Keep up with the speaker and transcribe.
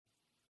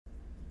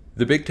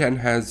The Big Ten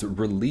has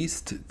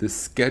released the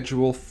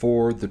schedule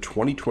for the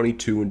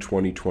 2022 and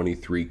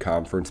 2023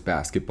 conference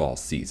basketball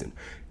season.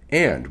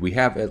 And we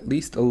have at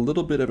least a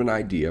little bit of an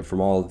idea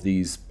from all of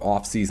these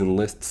off-season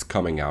lists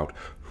coming out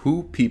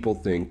who people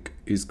think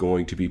is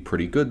going to be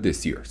pretty good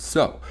this year.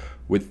 So,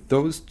 with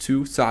those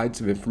two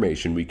sides of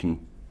information, we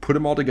can put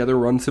them all together,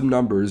 run some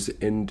numbers,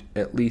 and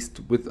at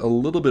least with a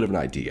little bit of an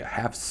idea,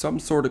 have some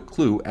sort of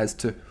clue as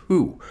to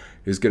who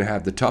is going to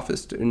have the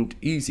toughest and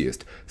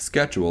easiest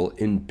schedule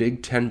in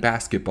Big Ten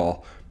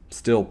basketball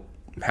still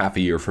half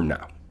a year from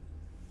now.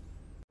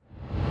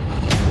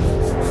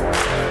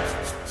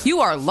 You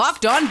are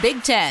Locked On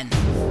Big Ten,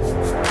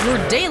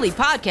 your daily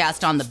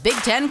podcast on the Big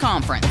Ten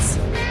Conference.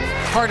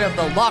 Part of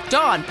the Locked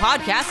On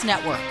Podcast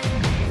Network.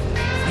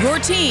 Your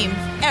team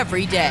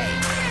every day.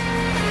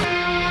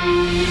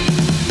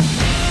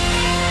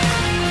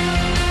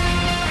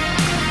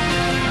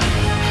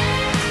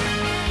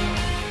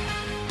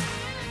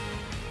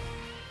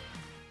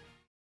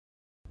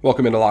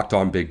 Welcome into Locked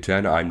On Big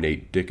Ten. I'm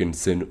Nate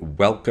Dickinson.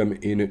 Welcome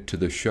into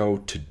the show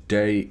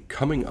today.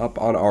 Coming up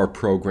on our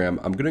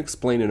program, I'm going to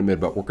explain in a minute,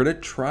 but we're going to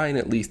try and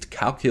at least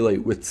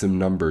calculate with some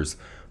numbers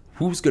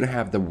who's going to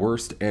have the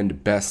worst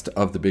and best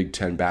of the Big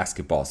Ten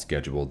basketball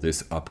schedule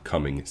this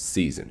upcoming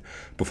season.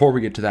 Before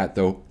we get to that,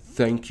 though,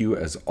 thank you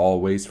as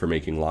always for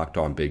making Locked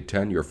On Big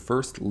Ten your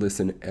first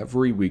listen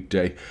every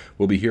weekday.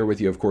 We'll be here with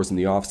you, of course, in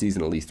the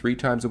offseason at least 3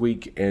 times a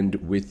week and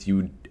with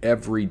you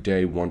every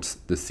day once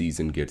the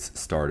season gets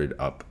started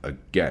up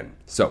again.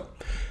 So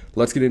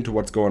let's get into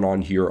what's going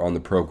on here on the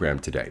program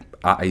today.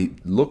 I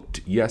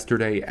looked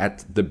yesterday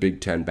at the Big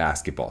Ten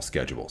basketball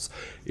schedules.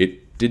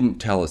 It didn't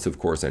tell us, of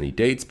course, any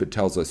dates, but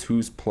tells us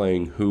who's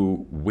playing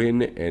who where,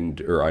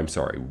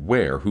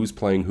 who's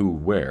playing who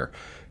where.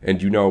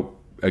 And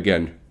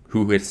again,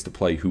 who gets to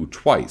play who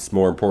twice,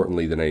 more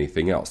importantly than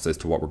anything else, as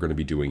to what we're going to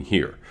be doing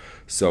here.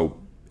 So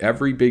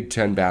every Big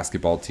Ten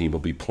basketball team will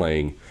be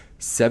playing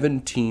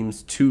 7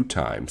 teams 2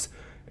 times,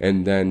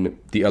 and then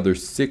the other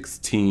 6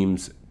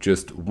 teams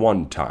just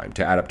 1 time,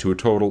 to add up to a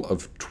total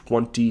of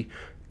 20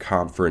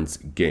 conference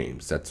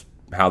games. That's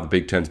how the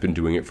Big Ten's been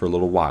doing it for a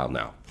little while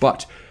now.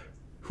 But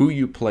who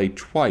you play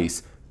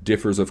twice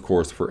differs, of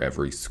course, for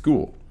every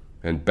school.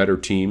 And better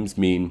teams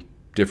mean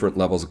different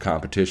levels of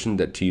competition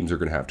that teams are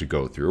going to have to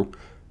go through.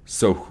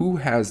 So who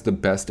has the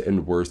best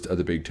and worst of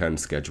the Big Ten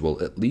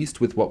schedule, at least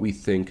with what we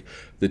think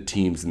the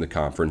teams in the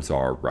conference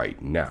are right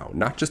now?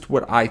 Not just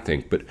what I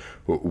think, but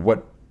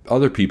what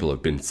other people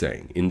have been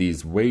saying in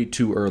these way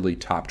too early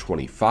top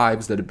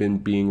 25s that have been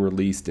being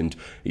released, and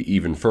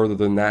even further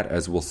than that,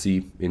 as we'll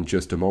see in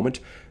just a moment.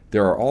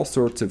 There are all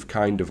sorts of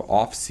kind of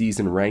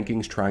off-season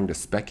rankings trying to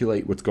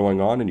speculate what's going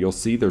on, and you'll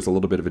see there's a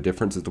little bit of a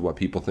difference as to what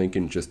people think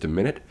in just a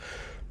minute.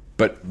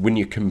 But when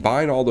you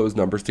combine all those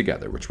numbers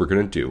together, which we're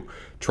going to do,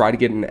 try to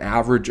get an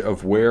average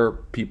of where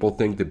people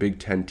think the Big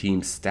Ten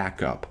teams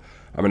stack up.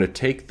 I'm going to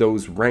take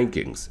those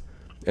rankings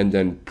and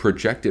then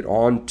project it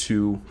on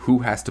to who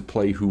has to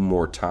play who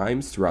more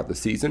times throughout the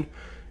season,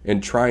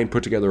 and try and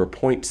put together a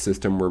point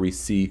system where we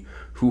see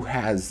who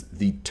has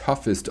the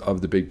toughest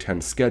of the Big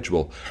Ten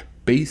schedule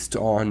based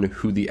on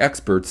who the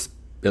experts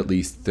at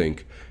least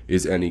think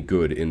is any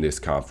good in this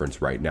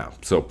conference right now.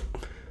 So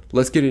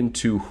let's get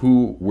into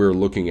who we're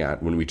looking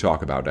at when we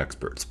talk about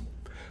experts.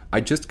 I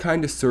just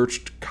kind of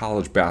searched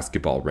college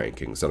basketball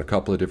rankings on a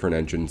couple of different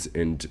engines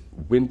and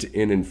went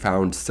in and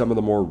found some of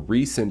the more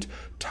recent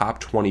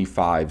top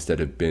 25s that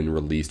have been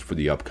released for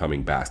the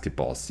upcoming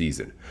basketball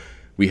season.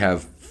 We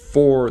have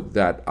 4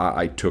 that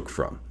I took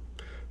from.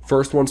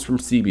 First one's from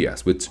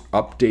CBS, which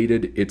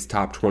updated its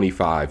top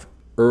 25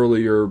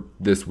 earlier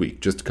this week,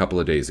 just a couple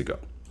of days ago.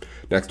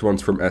 Next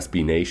one's from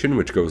SB Nation,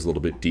 which goes a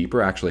little bit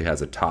deeper, actually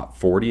has a top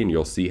 40, and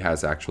you'll see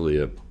has actually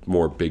a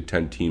more Big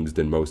Ten teams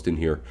than most in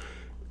here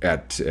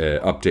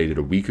updated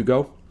a week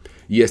ago.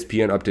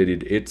 ESPN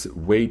updated its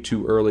way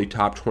too early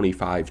top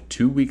 25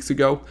 2 weeks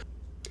ago.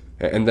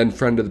 And then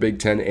friend of the Big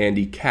Ten,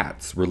 Andy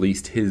Katz,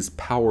 released his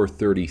Power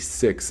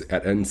 36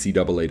 at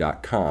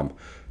NCAA.com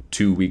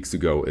 2 weeks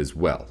ago as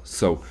well.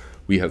 So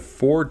we have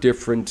 4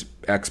 different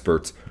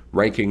experts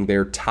ranking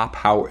their top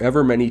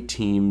however many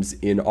teams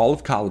in all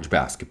of college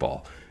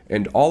basketball.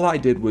 And all I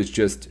did was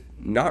just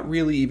not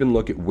really even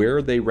look at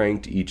where they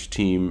ranked each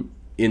team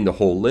in the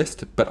whole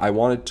list, but I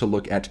wanted to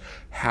look at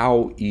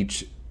how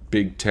each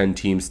Big Ten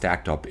team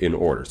stacked up in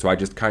order. So I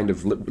just kind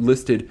of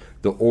listed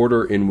the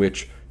order in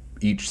which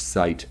each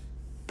site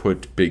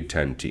put Big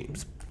Ten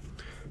teams.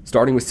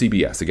 Starting with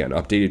CBS, again,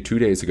 updated 2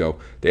 days ago,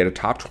 they had a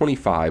top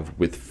 25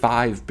 with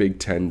 5 Big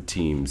Ten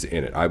teams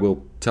in it. I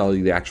will tell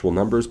you the actual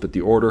numbers, but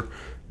the order: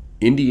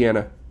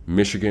 Indiana,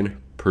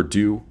 Michigan,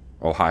 Purdue,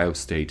 Ohio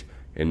State,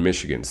 and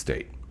Michigan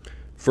State.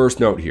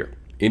 First note here,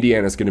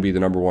 Indiana is going to be the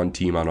number 1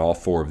 team on all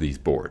 4 of these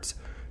boards.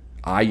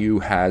 IU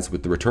has,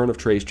 with the return of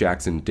Trayce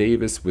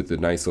Jackson-Davis, with the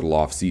nice little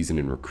offseason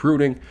in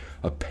recruiting,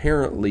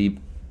 apparently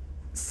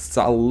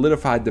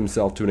solidified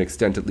themselves to an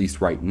extent, at least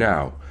right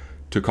now,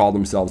 to call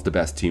themselves the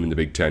best team in the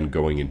Big Ten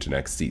going into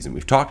next season.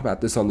 We've talked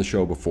about this on the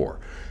show before.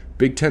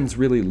 Big Ten's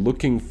really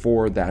looking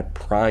for that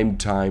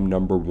primetime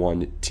number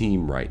one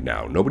team right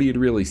now. Nobody had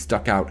really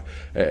stuck out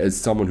as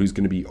someone who's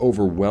going to be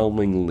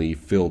overwhelmingly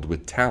filled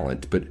with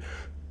talent, but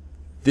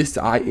this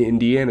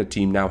Indiana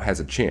team now has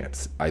a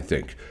chance, I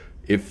think,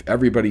 if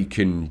everybody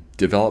can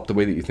develop the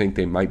way that you think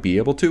they might be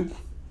able to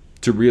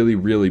really,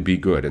 really be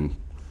good. And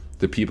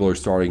the people are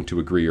starting to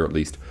agree, or at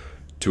least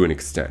to an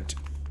extent.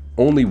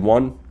 Only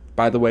one,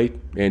 by the way,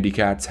 Andy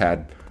Katz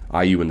had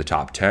IU in the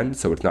top 10,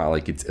 so it's not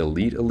like it's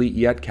elite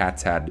yet.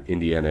 Katz had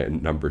Indiana at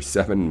number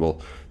 7.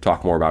 We'll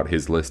talk more about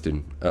his list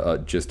in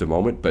just a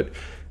moment, but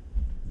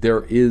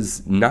there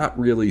is not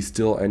really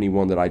still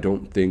anyone that I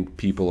don't think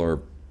people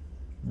are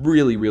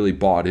really, really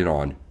bought in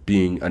on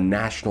being a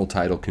national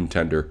title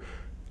contender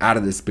out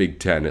of this Big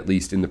Ten, at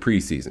least in the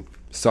preseason.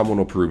 Someone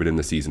will prove it in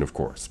the season, of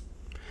course.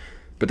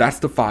 But that's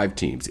the 5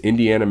 teams: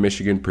 Indiana,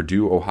 Michigan,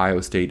 Purdue,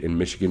 Ohio State, and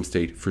Michigan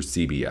State for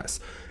CBS.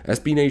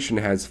 SB Nation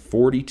has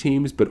 40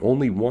 teams, but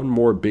only one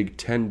more Big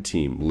Ten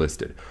team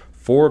listed.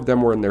 4 of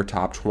them were in their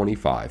top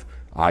 25.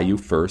 IU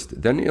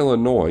first, then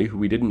Illinois, who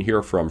we didn't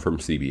hear from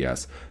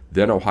CBS,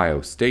 then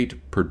Ohio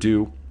State,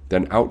 Purdue,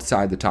 then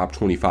outside the top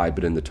 25,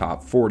 but in the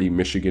top 40,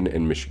 Michigan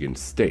and Michigan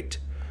State.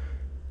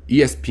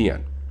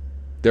 ESPN,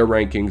 their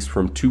rankings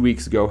from 2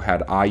 weeks ago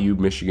had IU,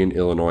 Michigan,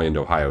 Illinois, and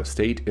Ohio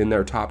State in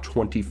their top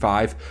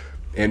 25.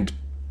 And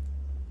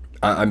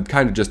I'm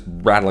kind of just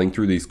rattling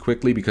through these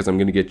quickly because I'm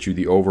going to get you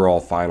the overall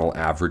final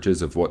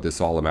averages of what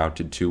this all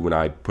amounted to when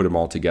I put them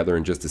all together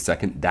in just a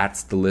second.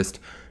 That's the list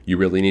you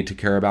really need to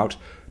care about.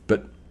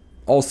 But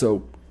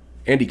also,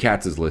 Andy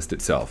Katz's list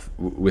itself,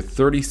 with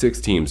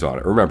 36 teams on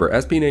it. Remember,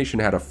 SB Nation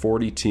had a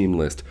 40-team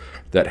list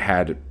that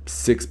had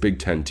 6 Big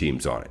Ten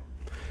teams on it.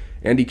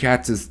 Andy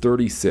Katz's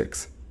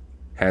 36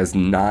 has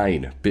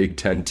 9 Big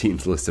Ten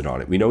teams listed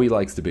on it. We know he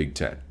likes the Big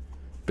Ten.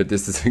 But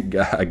this is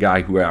a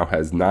guy who now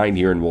has 9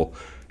 here, and we'll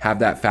have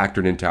that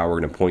factored into how we're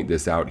going to point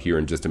this out here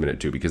in just a minute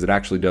too, because it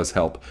actually does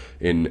help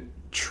in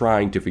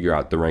trying to figure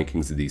out the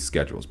rankings of these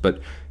schedules.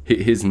 But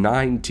his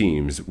 9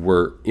 teams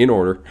were in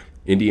order: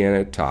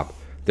 Indiana at top,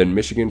 then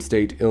Michigan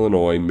State,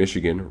 Illinois,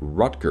 Michigan,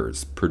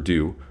 Rutgers,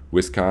 Purdue,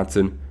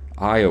 Wisconsin,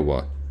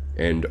 Iowa,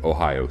 and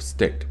Ohio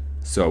State.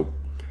 So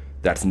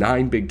that's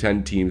 9 Big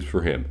Ten teams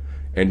for him.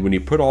 And when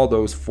you put all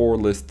those 4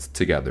 lists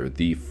together,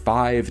 the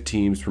 5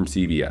 teams from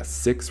CBS,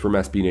 6 from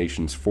SB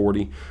Nation's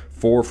 40,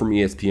 4 from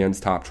ESPN's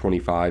top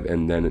 25,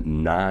 and then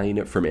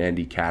 9 from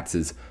Andy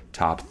Katz's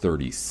top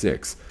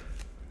 36,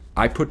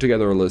 I put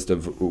together a list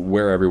of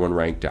where everyone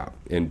ranked out.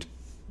 And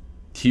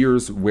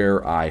here's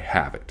where I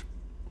have it.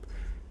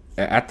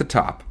 At the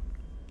top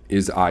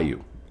is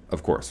IU,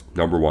 of course,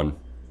 number 1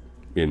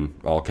 in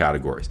all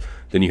categories.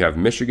 Then you have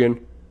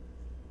Michigan,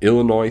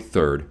 Illinois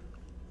 3rd,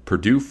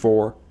 Purdue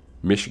 4,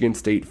 Michigan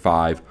State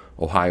 5,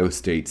 Ohio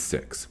State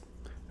 6.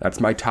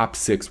 That's my top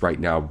 6 right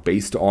now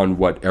based on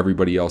what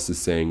everybody else is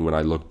saying when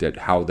I looked at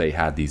how they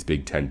had these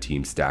Big Ten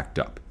teams stacked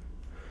up.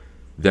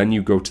 Then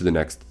you go to the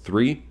next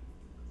 3,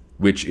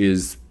 which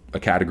is a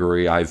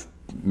category I've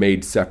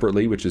made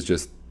separately, which is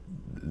just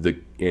the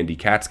Andy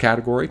Katz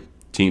category,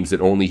 teams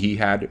that only he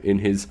had in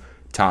his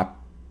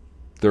top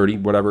 30,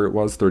 whatever it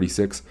was,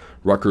 36,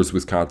 Rutgers,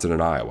 Wisconsin,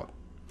 and Iowa.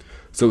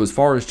 So as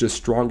far as just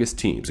strongest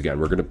teams, again,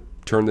 we're going to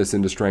turn this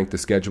into strength of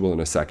schedule in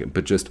a second,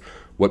 but just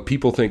what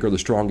people think are the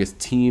strongest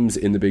teams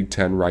in the Big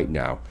Ten right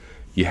now.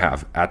 You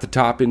have at the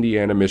top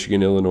Indiana,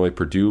 Michigan, Illinois,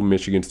 Purdue,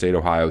 Michigan State,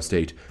 Ohio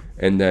State,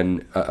 and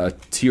then a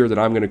tier that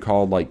I'm going to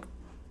call like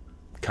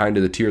kind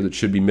of the tier that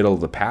should be middle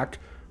of the pack,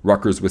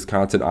 Rutgers,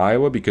 Wisconsin,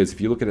 Iowa, because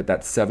if you look at it,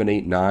 that's 7,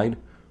 8, 9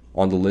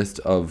 on the list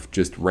of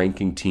just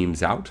ranking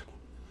teams out.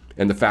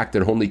 And the fact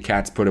that only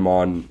Katz put him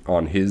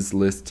on his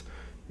list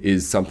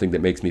is something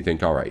that makes me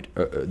think, all right,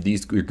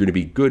 these are going to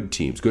be good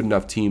teams, good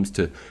enough teams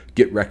to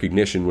get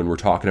recognition when we're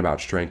talking about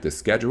strength of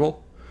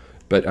schedule.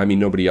 But, I mean,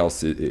 nobody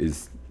else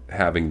is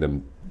having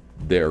them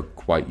there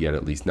quite yet,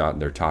 at least not in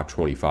their top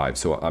 25.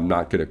 So I'm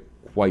not going to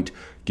quite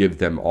give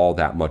them all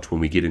that much when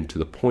we get into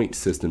the point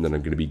system that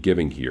I'm going to be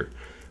giving here,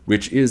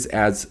 which is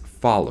as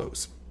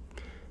follows.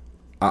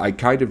 I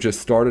kind of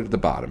just started at the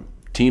bottom.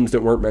 Teams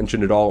that weren't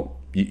mentioned at all,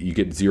 you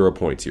get 0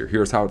 points here.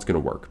 Here's how it's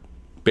going to work.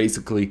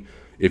 Basically,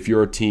 if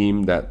you're a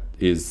team that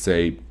is,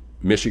 say,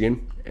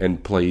 Michigan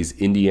and plays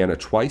Indiana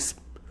twice,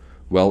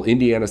 well,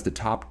 Indiana's the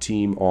top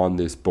team on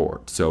this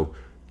board. So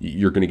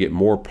you're going to get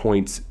more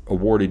points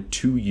awarded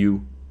to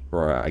you,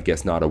 or I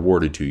guess not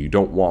awarded to you. You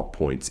don't want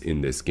points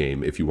in this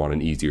game if you want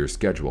an easier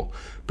schedule.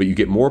 But you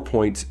get more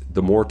points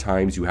the more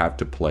times you have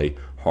to play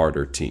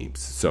harder teams.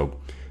 So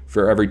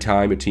for every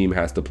time a team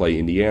has to play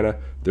Indiana,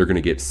 they're going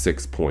to get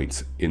 6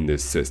 points in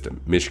this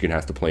system. Michigan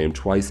has to play them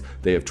twice.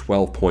 They have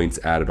 12 points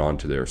added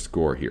onto their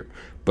score here.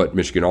 But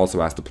Michigan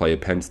also has to play a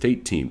Penn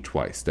State team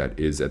twice. That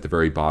is at the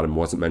very bottom,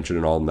 wasn't mentioned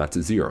at all, and that's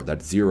a 0.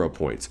 That's 0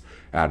 points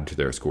added to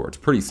their score. It's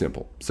pretty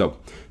simple. So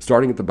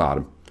starting at the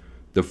bottom,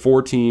 the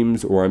 4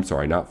 teams, or I'm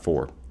sorry, not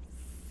 4,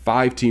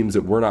 5 teams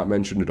that were not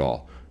mentioned at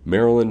all: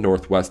 Maryland,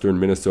 Northwestern,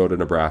 Minnesota,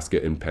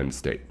 Nebraska, and Penn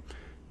State.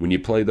 When you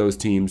play those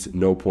teams,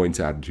 no points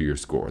added to your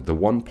score. The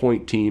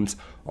 1-point teams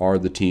are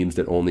the teams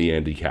that only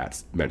Andy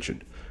Katz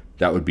mentioned: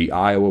 That would be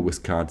Iowa,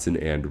 Wisconsin,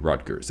 and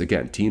Rutgers.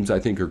 Again, teams I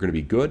think are going to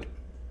be good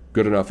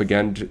enough.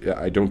 Again,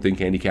 I don't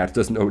think Andy Katz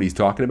doesn't know what he's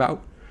talking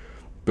about.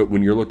 But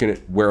when you're looking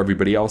at where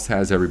everybody else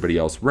has everybody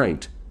else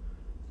ranked,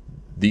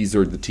 these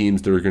are the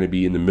teams that are going to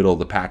be in the middle of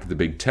the pack of the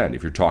Big Ten.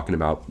 If you're talking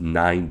about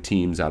 9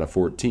 teams out of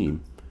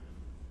 14,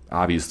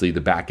 obviously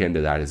the back end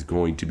of that is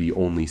going to be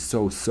only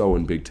so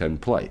in Big Ten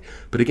play.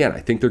 But again, I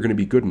think they're going to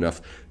be good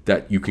enough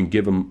that you can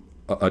give them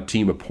a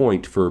team a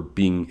point for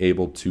being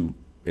able to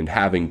and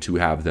having to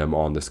have them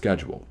on the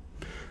schedule.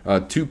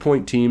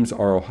 2-point teams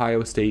are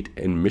Ohio State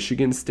and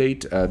Michigan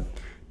State.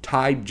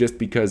 Tied just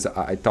because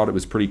I thought it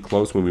was pretty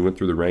close when we went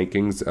through the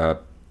rankings.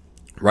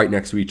 Right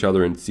next to each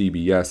other in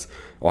CBS,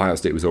 Ohio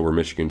State was over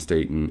Michigan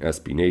State in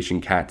SB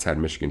Nation. Katz had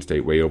Michigan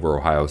State way over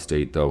Ohio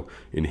State, though,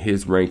 in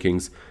his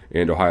rankings.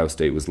 And Ohio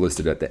State was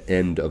listed at the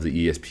end of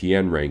the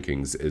ESPN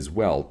rankings as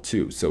well,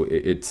 too. So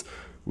it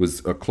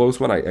was a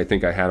close one. I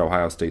think I had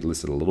Ohio State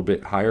listed a little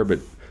bit higher, but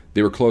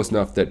they were close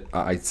enough that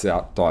I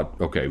thought,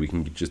 okay, we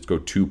can just go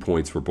 2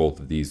 points for both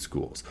of these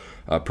schools.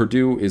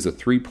 Purdue is a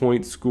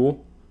 3-point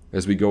school.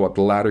 As we go up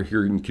the ladder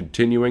here and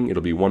continuing,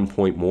 it'll be 1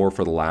 point more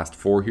for the last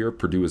 4 here.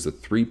 Purdue is a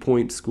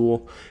 3-point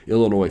school.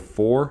 Illinois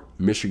 4,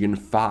 Michigan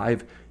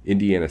 5,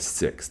 Indiana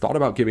 6. Thought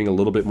about giving a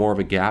little bit more of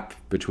a gap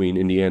between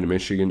Indiana and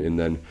Michigan and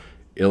then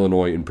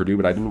Illinois and Purdue,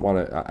 but I didn't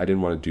want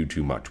to do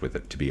too much with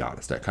it, to be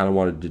honest. I kind of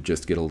wanted to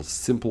just get a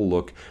simple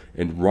look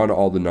and run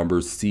all the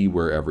numbers, see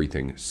where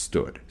everything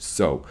stood.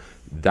 So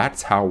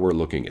that's how we're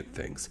looking at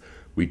things.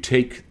 We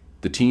take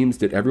the teams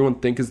that everyone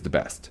thinks is the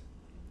best,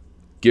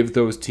 give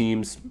those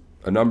teams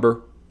a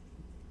number,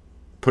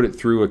 put it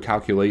through a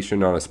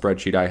calculation on a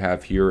spreadsheet I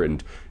have here,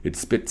 and it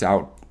spits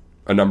out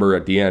a number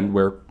at the end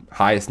where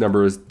highest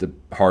number is the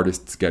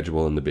hardest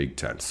schedule in the Big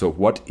Ten. So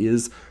what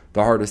is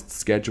the hardest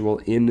schedule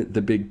in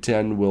the Big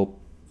Ten? We'll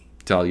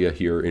tell you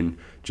here in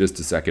just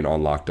a second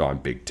on Locked On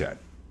Big Ten.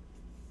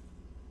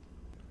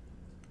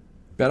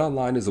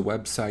 BetOnline is a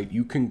website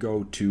you can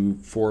go to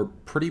for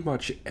pretty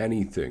much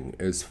anything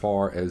as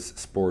far as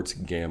sports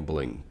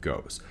gambling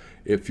goes.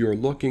 If you're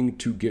looking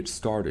to get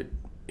started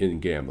in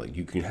gambling,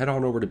 you can head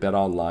on over to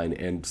BetOnline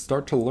and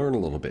start to learn a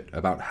little bit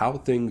about how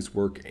things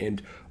work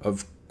and,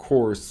 of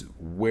course,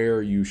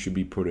 where you should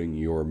be putting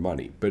your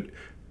money. But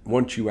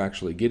once you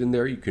actually get in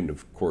there, you can,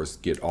 of course,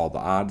 get all the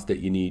odds that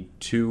you need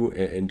to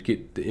and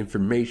get the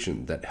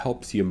information that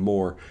helps you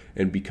more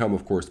and become,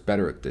 of course,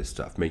 better at this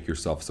stuff. Make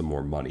yourself some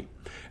more money.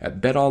 At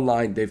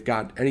BetOnline, they've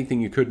got anything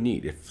you could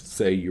need. If,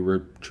 say, you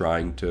were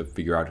trying to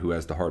figure out who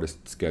has the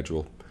hardest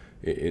schedule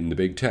in the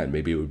Big Ten,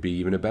 maybe it would be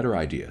even a better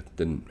idea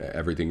than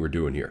everything we're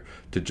doing here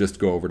to just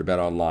go over to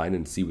BetOnline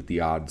and see what the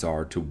odds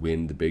are to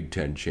win the Big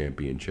Ten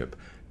championship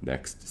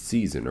next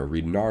season, or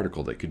read an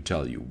article that could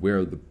tell you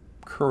where the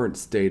current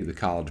state of the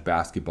college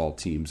basketball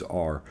teams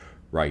are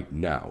right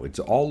now. It's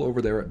all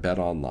over there at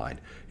BetOnline.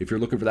 If you're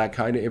looking for that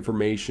kind of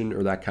information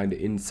or that kind of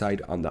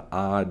insight on the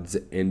odds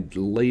and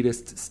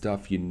latest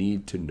stuff you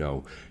need to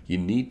know, you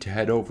need to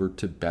head over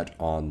to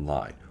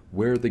BetOnline,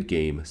 where the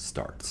game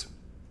starts.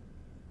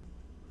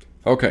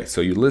 Okay, so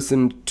you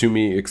listened to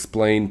me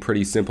explain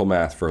pretty simple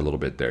math for a little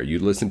bit there. You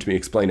listened to me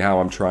explain how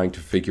I'm trying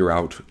to figure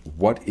out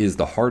what is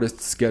the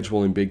hardest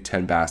schedule in Big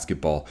Ten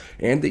basketball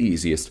and the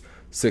easiest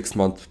 6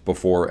 months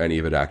before any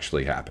of it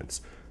actually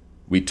happens.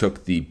 We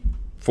took the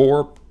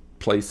 4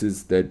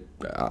 places that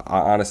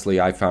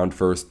honestly I found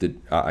first that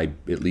I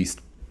at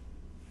least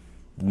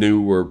knew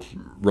were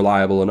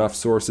reliable enough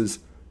sources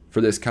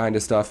for this kind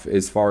of stuff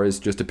as far as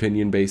just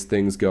opinion-based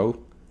things go.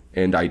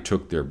 And I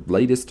took their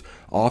latest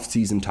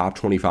off-season top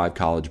 25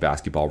 college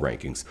basketball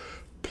rankings,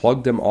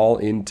 plugged them all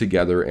in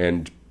together,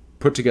 and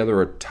put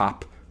together a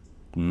top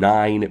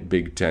 9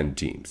 Big Ten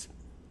teams.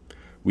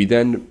 We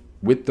then,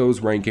 with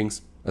those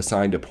rankings,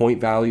 assigned a point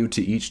value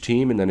to each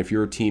team, and then if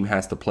your team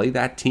has to play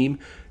that team,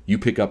 you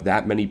pick up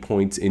that many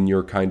points in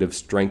your kind of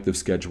strength of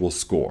schedule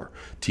score.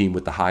 Team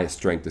with the highest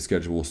strength of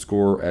schedule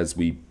score, as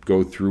we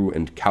go through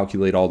and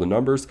calculate all the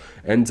numbers,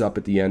 ends up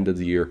at the end of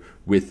the year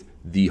with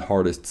the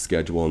hardest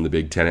schedule in the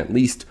Big Ten, at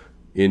least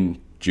in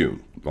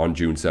June, on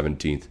June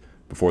 17th,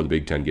 before the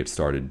Big Ten gets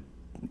started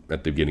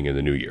at the beginning of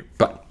the new year.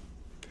 But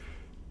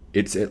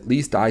it's at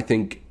least, I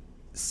think,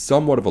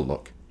 somewhat of a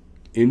look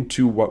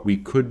into what we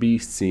could be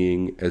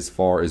seeing as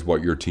far as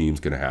what your team's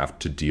going to have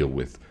to deal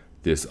with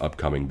this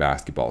upcoming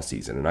basketball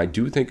season. And I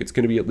do think it's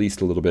going to be at least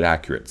a little bit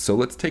accurate. So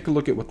let's take a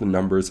look at what the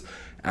numbers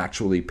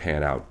actually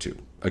pan out to.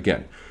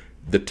 Again,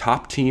 the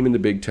top team in the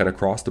Big Ten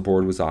across the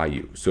board was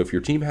IU. So if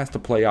your team has to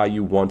play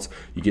IU once,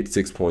 you get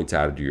 6 points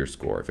added to your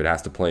score. If it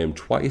has to play them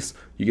twice,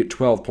 you get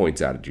 12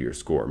 points added to your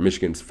score.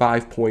 Michigan's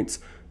 5 points,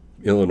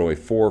 Illinois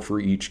 4 for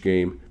each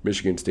game,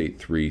 Michigan State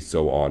 3,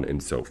 so on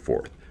and so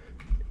forth.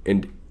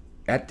 And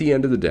at the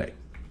end of the day,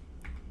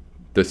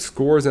 the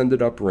scores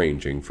ended up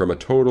ranging from a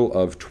total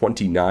of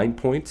 29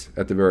 points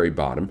at the very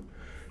bottom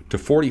to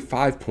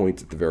 45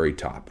 points at the very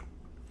top.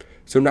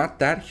 So not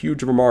that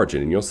huge of a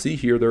margin. And you'll see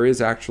here there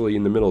is actually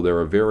in the middle there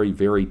a very,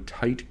 very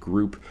tight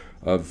group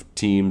of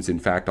teams. In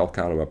fact, I'll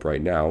count them up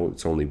right now.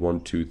 It's only 1,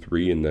 2,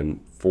 3, and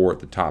then 4 at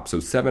the top. So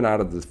 7 out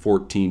of the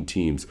 14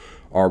 teams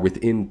are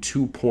within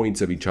 2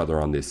 points of each other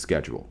on this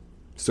schedule.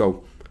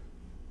 So,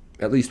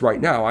 at least right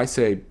now, I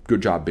say,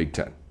 good job, Big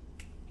Ten.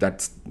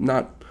 That's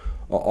not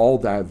all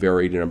that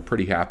varied, and I'm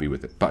pretty happy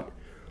with it. But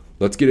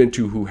let's get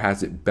into who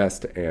has it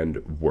best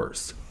and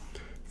worst.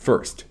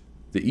 First,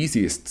 the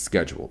easiest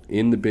schedule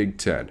in the Big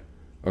Ten,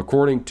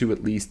 according to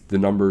at least the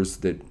numbers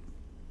that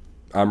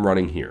I'm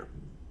running here,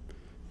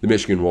 the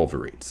Michigan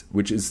Wolverines,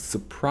 which is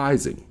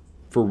surprising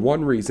for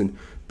one reason,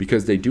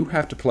 because they do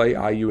have to play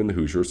IU and the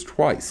Hoosiers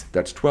twice.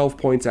 That's 12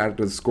 points added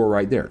to the score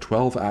right there,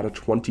 12 out of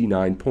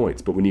 29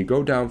 points. But when you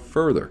go down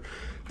further,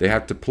 they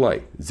have to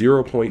play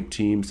 0-point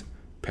teams,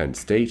 Penn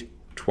State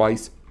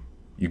twice.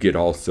 You get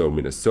also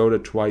Minnesota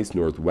twice,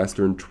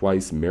 Northwestern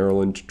twice,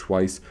 Maryland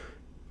twice,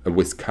 a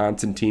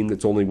Wisconsin team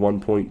that's only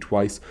 1 point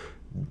twice.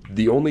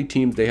 The only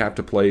teams they have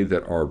to play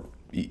that are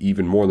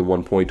even more than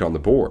 1 point on the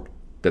board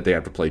that they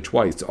have to play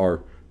twice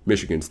are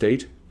Michigan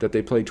State, that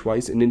they play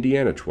twice, and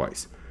Indiana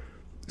twice.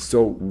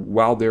 So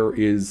while there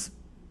is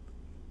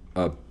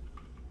a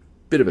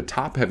bit of a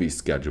top-heavy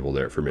schedule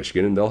there for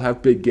Michigan, and they'll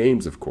have big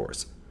games, of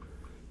course,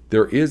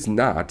 there is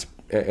not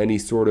any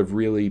sort of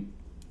really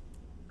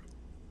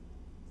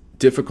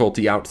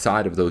difficulty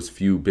outside of those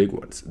few big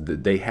ones.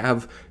 They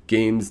have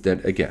games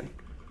that, again,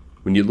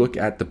 when you look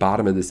at the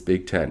bottom of this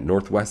Big Ten,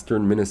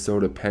 Northwestern,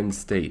 Minnesota, Penn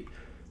State,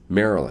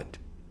 Maryland,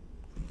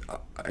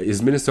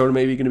 is Minnesota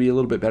maybe going to be a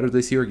little bit better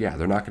this year? Yeah,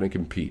 they're not going to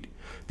compete.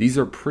 These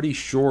are pretty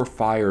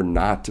surefire,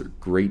 not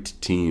great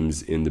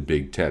teams in the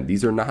Big Ten.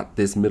 These are not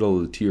this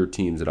middle-of-the-tier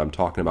teams that I'm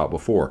talking about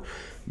before.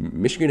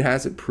 Michigan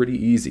has it pretty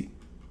easy.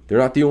 They're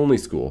not the only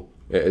school.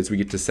 As we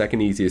get to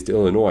second easiest,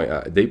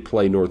 Illinois, they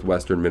play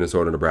Northwestern,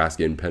 Minnesota,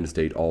 Nebraska, and Penn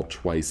State all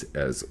twice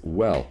as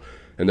well.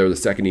 And they're the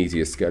second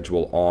easiest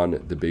schedule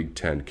on the Big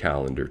Ten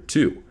calendar,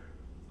 too.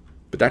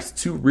 But that's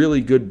two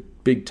really good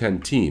Big Ten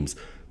teams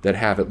that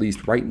have, at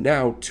least right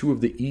now, two of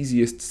the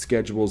easiest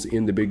schedules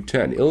in the Big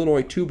Ten.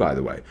 Illinois, too, by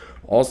the way,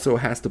 also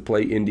has to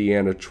play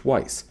Indiana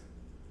twice.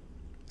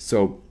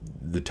 So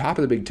the top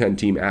of the Big Ten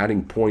team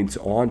adding points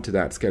onto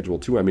that schedule,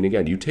 too. I mean,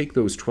 again, you take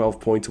those 12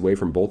 points away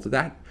from both of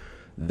that,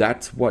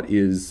 that's what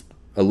is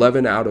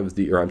 18 out of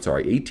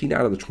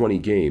the 20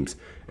 games,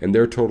 and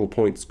their total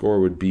point score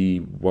would be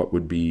what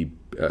would be,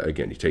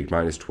 again, you take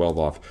minus 12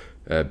 off,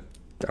 I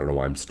don't know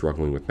why I'm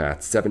struggling with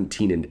math,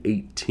 17 and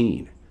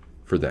 18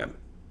 for them.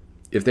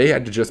 If they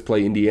had to just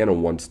play Indiana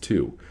once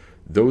too,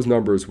 those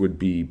numbers would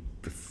be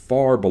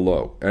far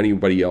below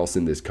anybody else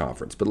in this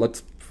conference. But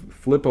let's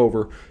flip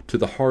over to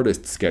the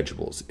hardest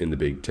schedules in the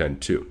Big Ten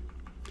too.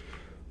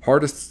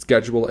 Hardest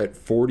schedule at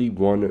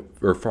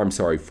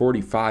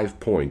 45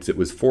 points. It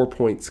was 4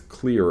 points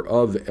clear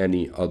of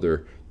any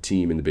other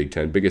team in the Big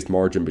Ten. Biggest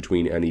margin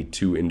between any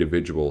two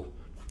individual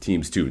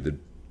teams too, the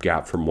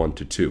gap from 1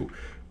 to 2.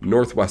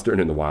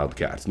 Northwestern and the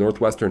Wildcats.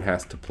 Northwestern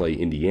has to play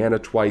Indiana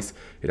twice.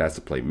 It has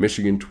to play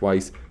Michigan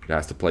twice. It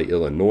has to play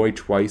Illinois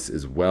twice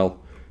as well.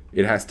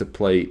 It has to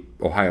play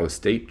Ohio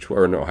State,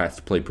 it has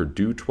to play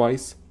Purdue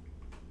twice.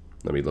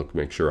 Let me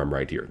make sure I'm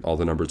right here. All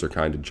the numbers are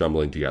kind of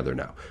jumbling together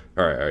now.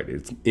 All right.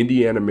 It's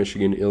Indiana,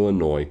 Michigan,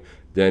 Illinois,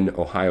 then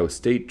Ohio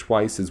State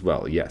twice as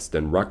well. Yes,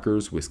 then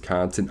Rutgers,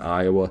 Wisconsin,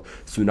 Iowa.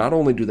 So not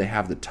only do they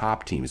have the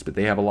top teams, but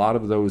they have a lot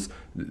of those.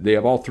 They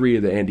have all three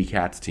of the Andy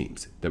Katz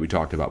teams that we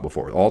talked about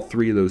before. All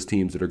three of those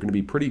teams that are going to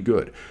be pretty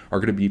good are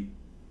going to be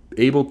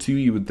able to,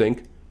 you would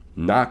think,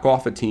 knock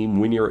off a team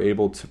when you're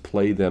able to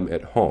play them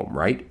at home,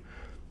 right?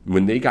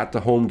 When they got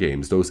to home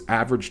games, those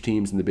average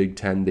teams in the Big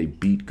Ten, they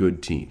beat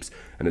good teams.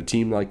 And a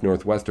team like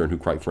Northwestern, who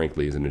quite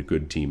frankly isn't a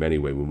good team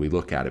anyway when we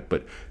look at it,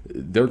 but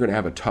they're going to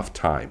have a tough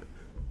time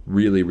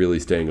really, really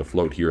staying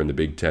afloat here in the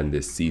Big Ten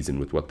this season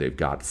with what they've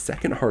got.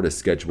 Second hardest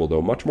schedule,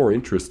 though, much more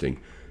interesting,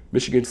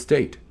 Michigan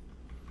State.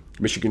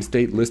 Michigan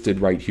State listed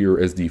right here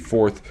as the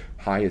fourth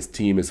highest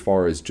team as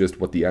far as just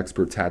what the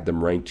experts had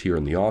them ranked here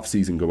in the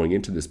offseason going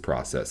into this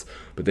process.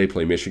 But they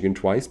play Michigan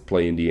twice,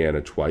 play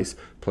Indiana twice,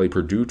 play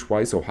Purdue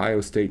twice,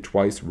 Ohio State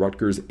twice,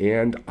 Rutgers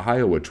and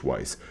Iowa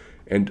twice,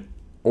 and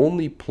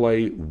only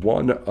play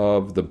one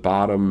of the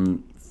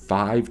bottom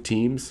 5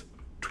 teams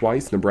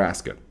twice,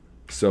 Nebraska.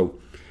 So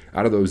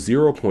out of those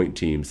 0-point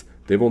teams,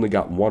 they've only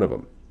got one of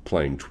them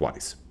playing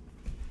twice,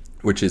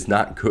 which is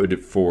not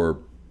good for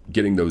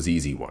getting those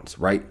easy ones,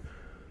 right?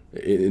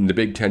 In the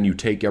Big Ten, you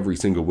take every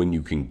single win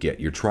you can get.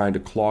 You're trying to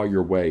claw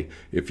your way,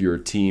 if you're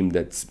a team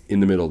that's in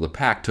the middle of the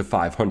pack, to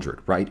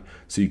 500, right?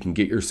 So you can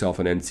get yourself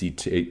an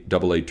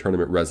NCAA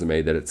tournament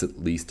resume that it's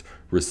at least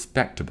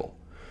respectable.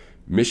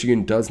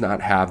 Michigan does not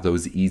have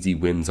those easy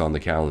wins on the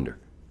calendar.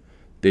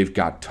 They've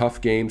got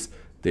tough games.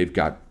 They've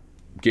got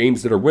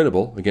games that are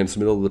winnable against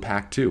the middle of the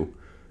pack too,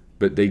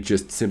 but they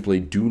just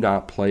simply do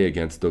not play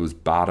against those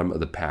bottom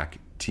of the pack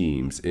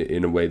teams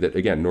in a way that,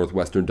 again,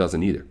 Northwestern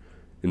doesn't either.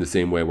 In the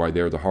same way why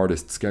they're the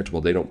hardest schedule,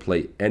 they don't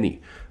play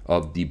any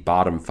of the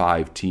bottom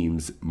 5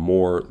 teams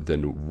more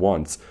than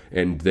once,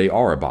 and they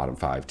are a bottom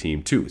 5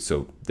 team too,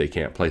 so they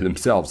can't play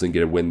themselves and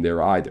get a win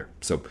there either.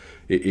 So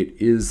it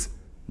is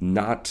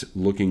not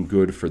looking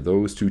good for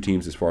those two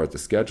teams as far as the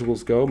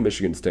schedules go.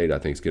 Michigan State, I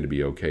think, is going to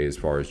be okay as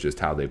far as just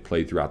how they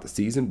play throughout the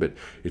season, but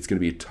it's going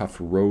to be a tough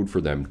road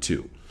for them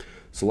too.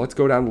 So let's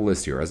go down the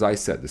list here. As I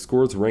said, the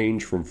scores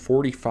range from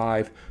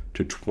 45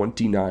 to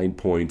 29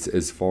 points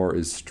as far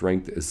as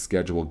strength as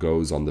schedule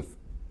goes on the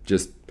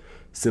just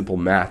simple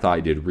math I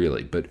did,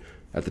 really. But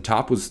at the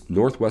top was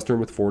Northwestern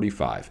with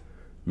 45.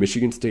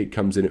 Michigan State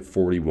comes in at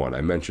 41.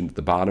 I mentioned at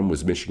the bottom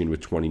was Michigan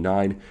with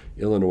 29,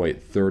 Illinois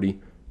at 30,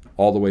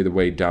 all the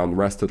way down the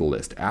rest of the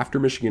list. After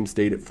Michigan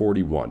State at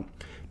 41,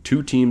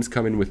 two teams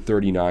come in with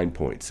 39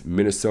 points,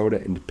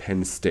 Minnesota and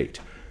Penn State.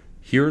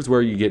 Here's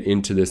where you get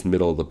into this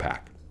middle of the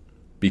pack.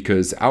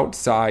 Because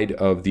outside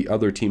of the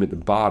other team at the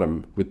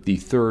bottom, with the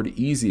third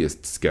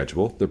easiest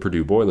schedule, the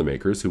Purdue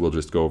Boilermakers, who we'll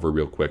just go over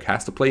real quick,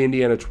 has to play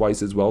Indiana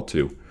twice as well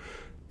too,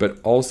 but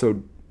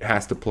also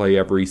has to play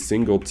every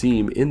single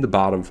team in the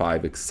bottom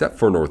five except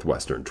for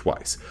Northwestern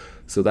twice.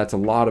 So that's a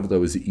lot of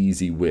those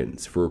easy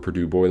wins for a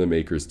Purdue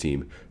Boilermakers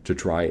team to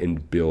try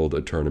and build a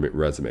tournament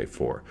resume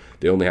for.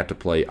 They only have to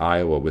play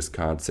Iowa,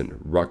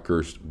 Wisconsin,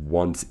 Rutgers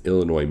once,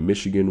 Illinois,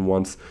 Michigan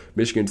once,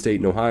 Michigan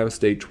State and Ohio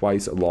State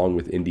twice, along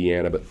with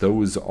Indiana, but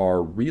those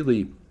are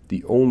really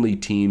the only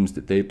teams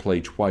that they play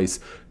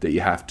twice that you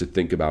have to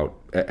think about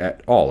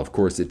at all. Of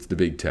course, it's the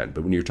Big Ten,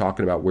 but when you're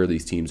talking about where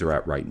these teams are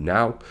at right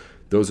now,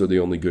 those are the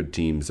only good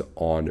teams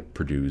on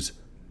Purdue's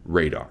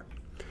radar.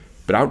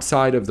 But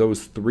outside of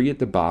those three at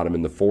the bottom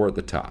and the four at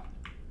the top,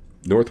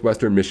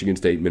 Northwestern, Michigan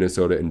State,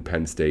 Minnesota, and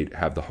Penn State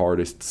have the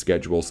hardest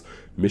schedules.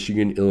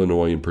 Michigan,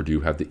 Illinois, and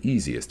Purdue have the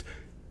easiest.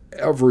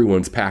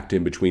 Everyone's packed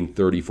in between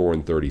 34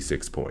 and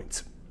 36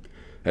 points.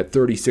 At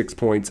 36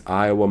 points,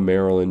 Iowa,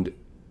 Maryland.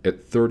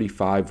 At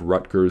 35,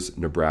 Rutgers,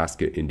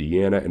 Nebraska,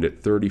 Indiana. And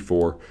at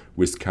 34,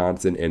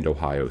 Wisconsin and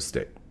Ohio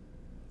State.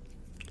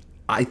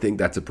 I think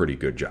that's a pretty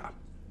good job.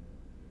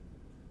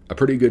 A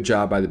pretty good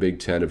job by the Big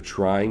Ten of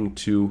trying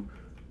to,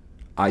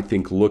 I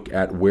think, look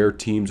at where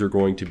teams are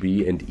going to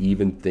be and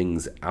even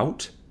things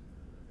out.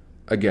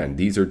 Again,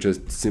 these are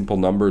just simple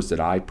numbers that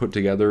I put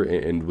together,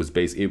 and it was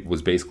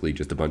basically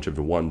just a bunch of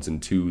ones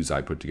and twos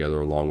I put together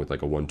along with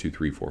like a 1, 2,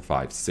 3, 4,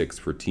 5, 6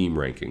 for team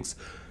rankings.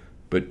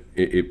 But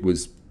it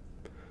was,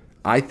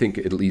 I think,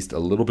 at least a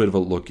little bit of a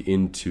look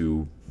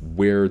into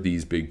where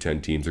these Big Ten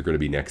teams are going to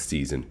be next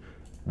season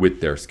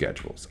with their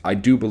schedules. I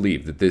do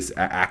believe that this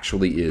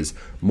actually is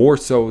more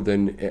so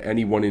than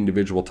any one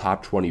individual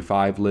top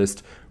 25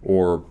 list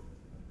or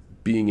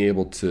being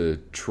able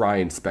to try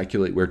and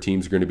speculate where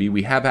teams are going to be.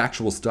 We have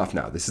actual stuff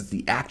now. This is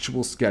the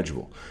actual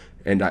schedule.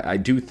 And I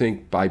do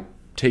think by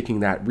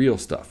taking that real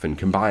stuff and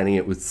combining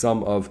it with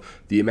some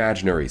of the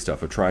imaginary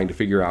stuff of trying to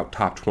figure out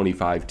top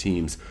 25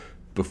 teams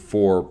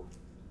before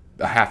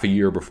a half a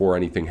year before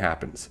anything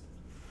happens,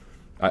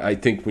 I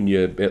think when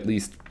you at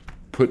least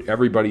put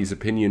everybody's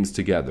opinions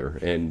together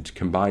and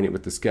combine it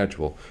with the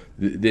schedule,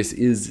 this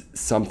is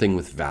something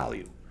with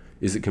value.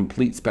 Is it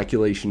complete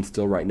speculation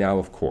still right now?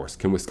 Of course.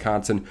 Can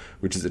Wisconsin,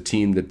 which is a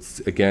team that's,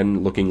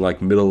 again, looking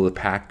like middle of the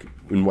pack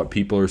in what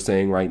people are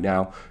saying right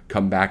now,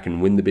 come back and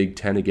win the Big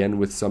Ten again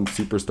with some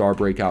superstar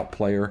breakout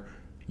player?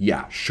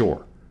 Yeah,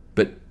 sure.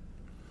 But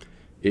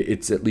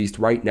it's at least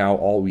right now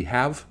all we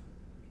have,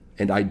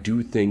 and I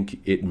do think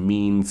it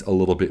means a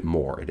little bit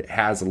more. It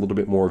has a little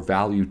bit more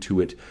value to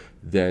it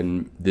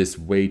than this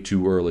way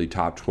too early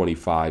top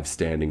 25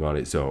 standing on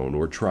its own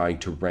or trying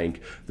to rank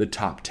the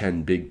top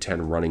 10 Big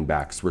Ten running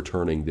backs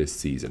returning this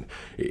season.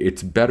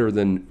 It's better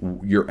than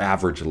your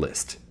average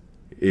list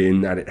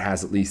in that it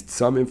has at least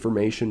some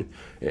information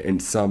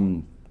and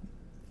some,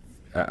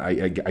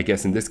 I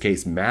guess in this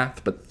case,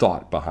 math, but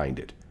thought behind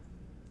it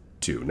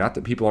too. Not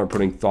that people aren't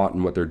putting thought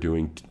in what they're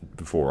doing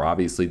before.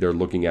 Obviously, they're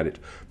looking at it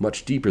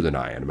much deeper than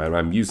I am.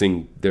 I'm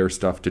using their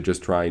stuff to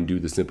just try and do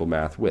the simple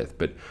math with,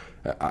 but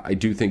I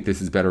do think this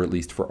is better, at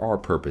least for our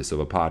purpose of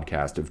a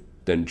podcast,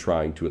 than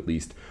trying to at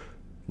least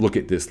look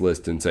at this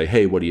list and say,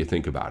 hey, what do you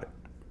think about it?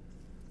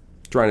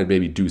 Trying to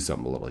maybe do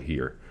something a little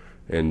here.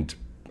 And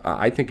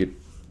I think it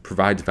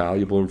provides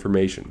valuable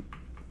information.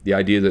 The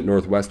idea that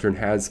Northwestern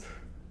has,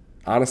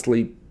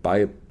 honestly,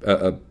 by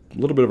a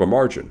little bit of a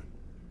margin,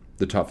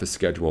 the toughest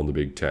schedule in the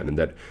Big Ten, and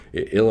that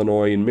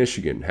Illinois and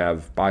Michigan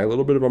have, by a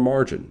little bit of a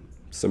margin,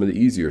 some of the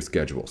easier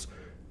schedules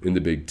in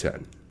the Big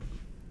Ten.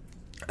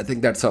 I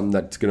think that's something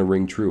that's going to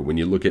ring true when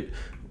you look at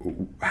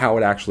how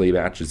it actually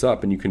matches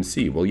up, and you can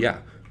see, well, yeah,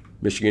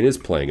 Michigan is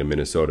playing a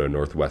Minnesota,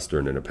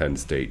 Northwestern, and a Penn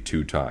State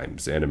 2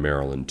 times, and a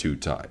Maryland 2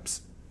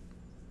 times.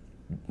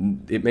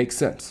 It makes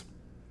sense.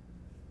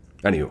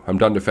 Anywho, I'm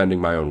done defending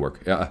my own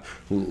work.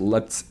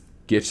 Let's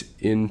get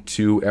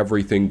into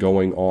everything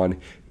going on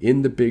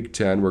in the Big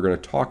Ten. We're going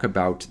to talk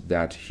about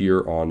that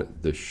here on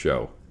the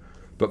show.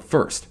 But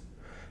first,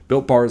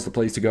 Built Bar is the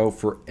place to go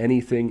for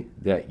anything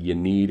that you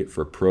need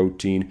for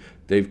protein.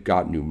 They've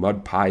got new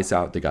mud pies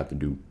out. They got the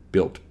new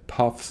Built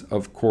Puffs,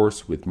 of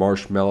course, with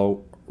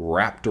marshmallow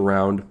wrapped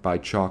around by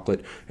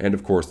chocolate. And,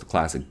 of course, the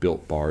classic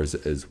Built Bars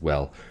as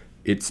well.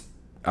 It's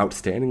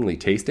outstandingly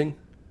tasting,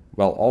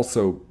 while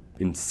also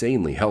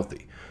insanely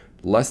healthy.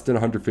 Less than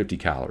 150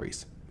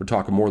 calories. We're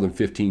talking more than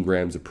 15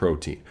 grams of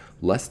protein,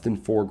 less than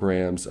 4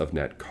 grams of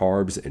net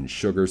carbs and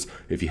sugars.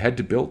 If you head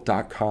to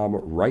Built.com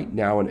right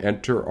now and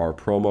enter our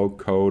promo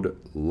code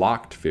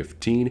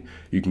LOCKED15,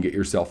 you can get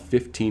yourself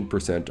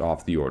 15%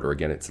 off the order.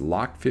 Again, it's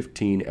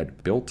LOCKED15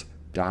 at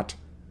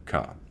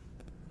Built.com.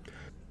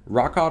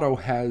 Rock Auto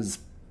has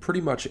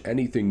pretty much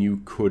anything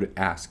you could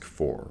ask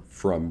for,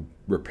 from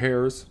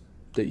repairs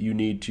that you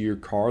need to your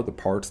car. The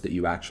parts that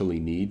you actually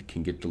need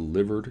can get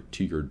delivered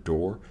to your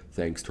door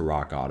thanks to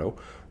Rock Auto.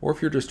 Or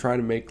if you're just trying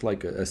to make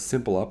like a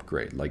simple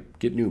upgrade, like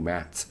get new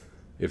mats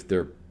if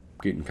they're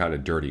getting kind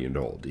of dirty and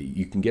old,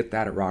 you can get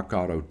that at Rock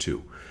Auto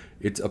too.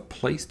 It's a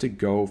place to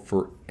go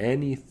for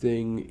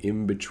anything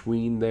in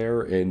between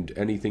there and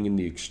anything in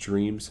the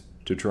extremes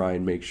to try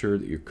and make sure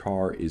that your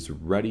car is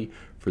ready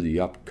for the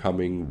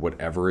upcoming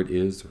whatever it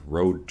is,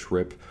 road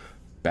trip,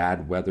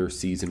 bad weather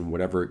season,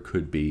 whatever it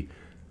could be.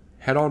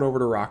 Head on over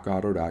to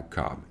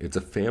rockauto.com. It's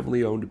a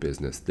family-owned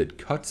business that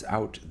cuts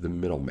out the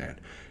middleman.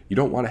 You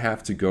don't want to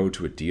have to go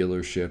to a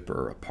dealership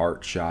or a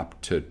part shop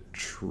to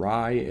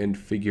try and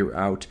figure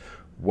out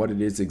what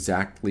it is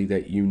exactly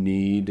that you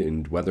need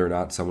and whether or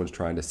not someone's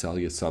trying to sell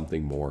you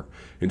something more.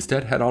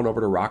 Instead, head on over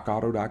to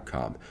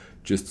rockauto.com.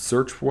 Just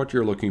search for what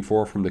you're looking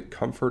for from the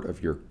comfort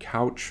of your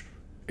couch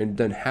and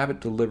then have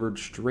it delivered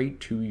straight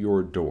to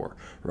your door.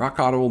 Rock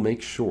Auto will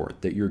make sure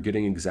that you're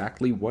getting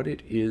exactly what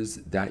it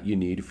is that you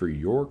need for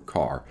your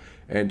car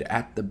and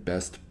at the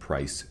best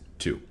price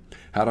too.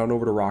 Head on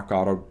over to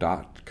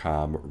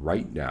rockauto.com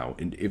right now,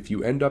 and if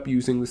you end up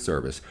using the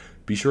service,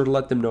 be sure to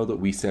let them know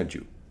that we sent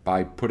you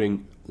by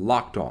putting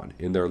Locked On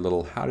in their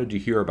little How Did You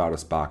Hear About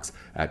Us box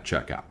at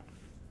checkout.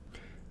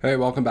 Hey,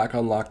 welcome back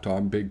on Locked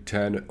On Big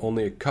Ten.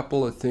 Only a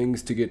couple of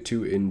things to get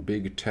to in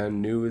Big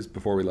Ten news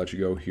before we let you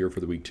go here for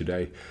the week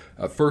today.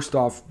 First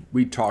off,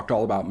 we talked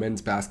all about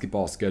men's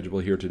basketball schedule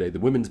here today.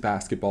 The women's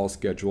basketball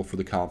schedule for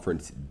the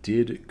conference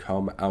did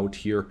come out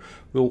here.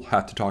 We'll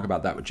have to talk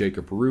about that with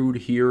Jacob Rude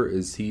here,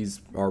 as he's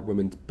our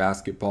women's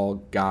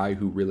basketball guy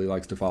who really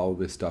likes to follow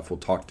this stuff. We'll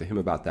talk to him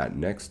about that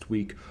next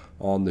week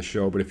on the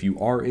show. But if you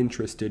are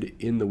interested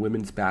in the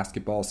women's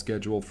basketball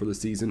schedule for the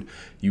season,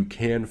 you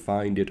can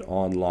find it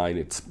online.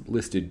 It's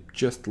listed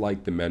just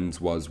like the men's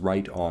was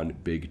right on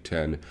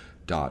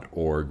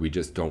big10.org. We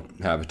just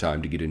don't have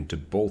time to get into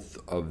both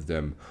of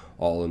them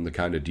all in the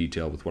kind of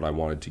detail with what I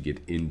wanted to get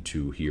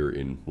into here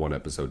in one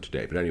episode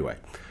today. But anyway,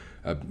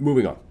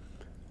 moving on.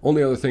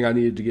 Only other thing I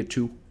needed to get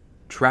to,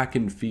 track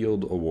and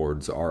field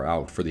awards are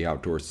out for the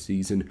outdoor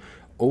season.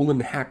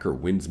 Olin Hacker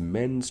wins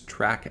Men's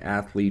Track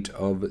Athlete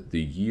of the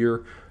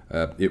Year.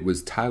 It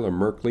was Tyler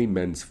Merkley,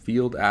 Men's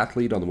Field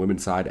Athlete. On the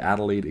women's side,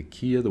 Adelaide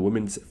Akia, the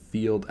Women's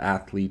Field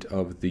Athlete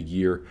of the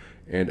Year.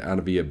 And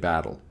Anavia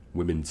Battle,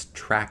 Women's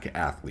Track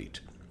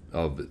Athlete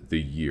of the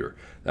Year.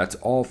 That's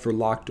all for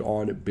Locked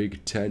On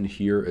Big Ten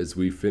here as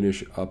we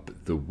finish up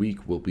the week.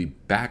 We'll be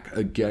back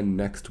again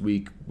next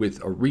week with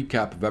a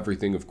recap of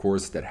everything, of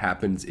course, that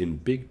happens in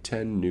Big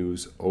Ten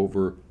news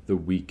over the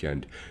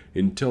weekend.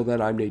 Until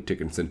then, I'm Nate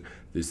Dickinson.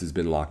 This has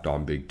been Locked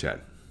On Big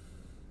Ten.